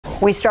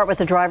We start with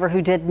the driver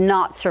who did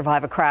not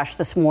survive a crash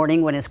this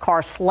morning when his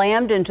car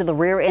slammed into the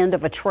rear end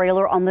of a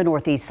trailer on the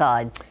northeast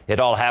side. It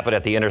all happened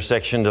at the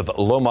intersection of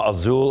Loma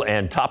Azul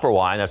and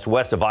Topperwine. That's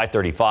west of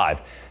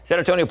I-35. San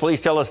Antonio police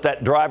tell us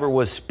that driver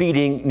was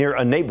speeding near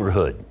a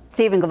neighborhood.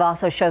 Stephen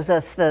Gavasso shows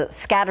us the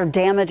scattered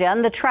damage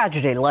and the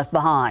tragedy left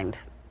behind.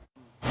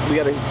 We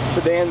got a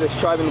sedan that's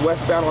driving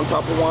westbound on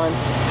Topperwine,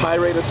 high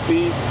rate of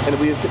speed, and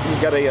we've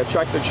got a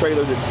tractor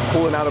trailer that's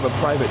pulling out of a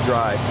private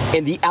drive.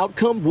 And the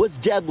outcome was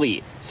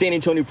deadly. San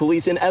Antonio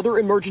police and other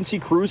emergency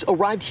crews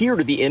arrived here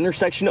to the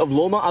intersection of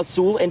Loma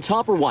Azul and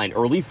Topperwine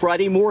early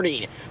Friday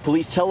morning.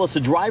 Police tell us the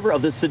driver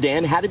of the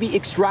sedan had to be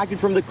extracted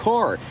from the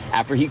car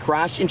after he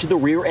crashed into the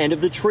rear end of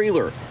the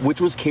trailer,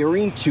 which was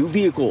carrying two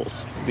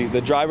vehicles.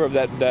 The driver of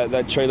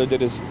that trailer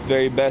did his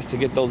very best to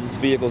get those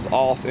vehicles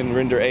off and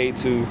render aid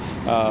to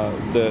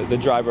the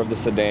driver of the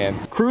sedan.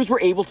 Crews were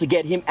able to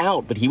get him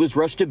out, but he was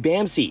rushed to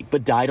BAMC,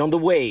 but died on the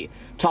way.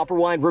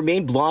 Topperwine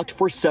remained blocked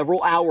for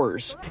several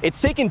hours.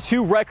 It's taken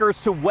two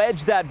wreckers to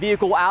wedge that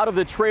vehicle out of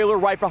the trailer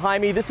right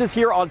behind me. This is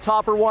here on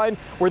Topperwine,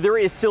 where there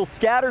is still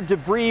scattered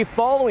debris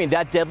following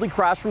that deadly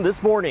crash from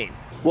this morning.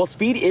 While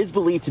speed is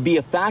believed to be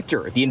a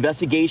factor, the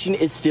investigation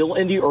is still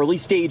in the early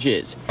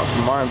stages.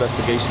 From our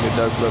investigation, it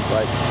does look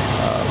like,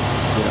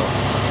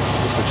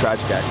 a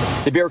tragic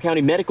accident. The Bexar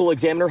County Medical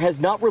Examiner has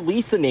not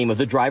released the name of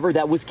the driver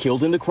that was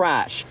killed in the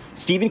crash.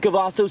 Stephen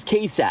Cavazos,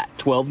 KSAT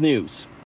 12 News.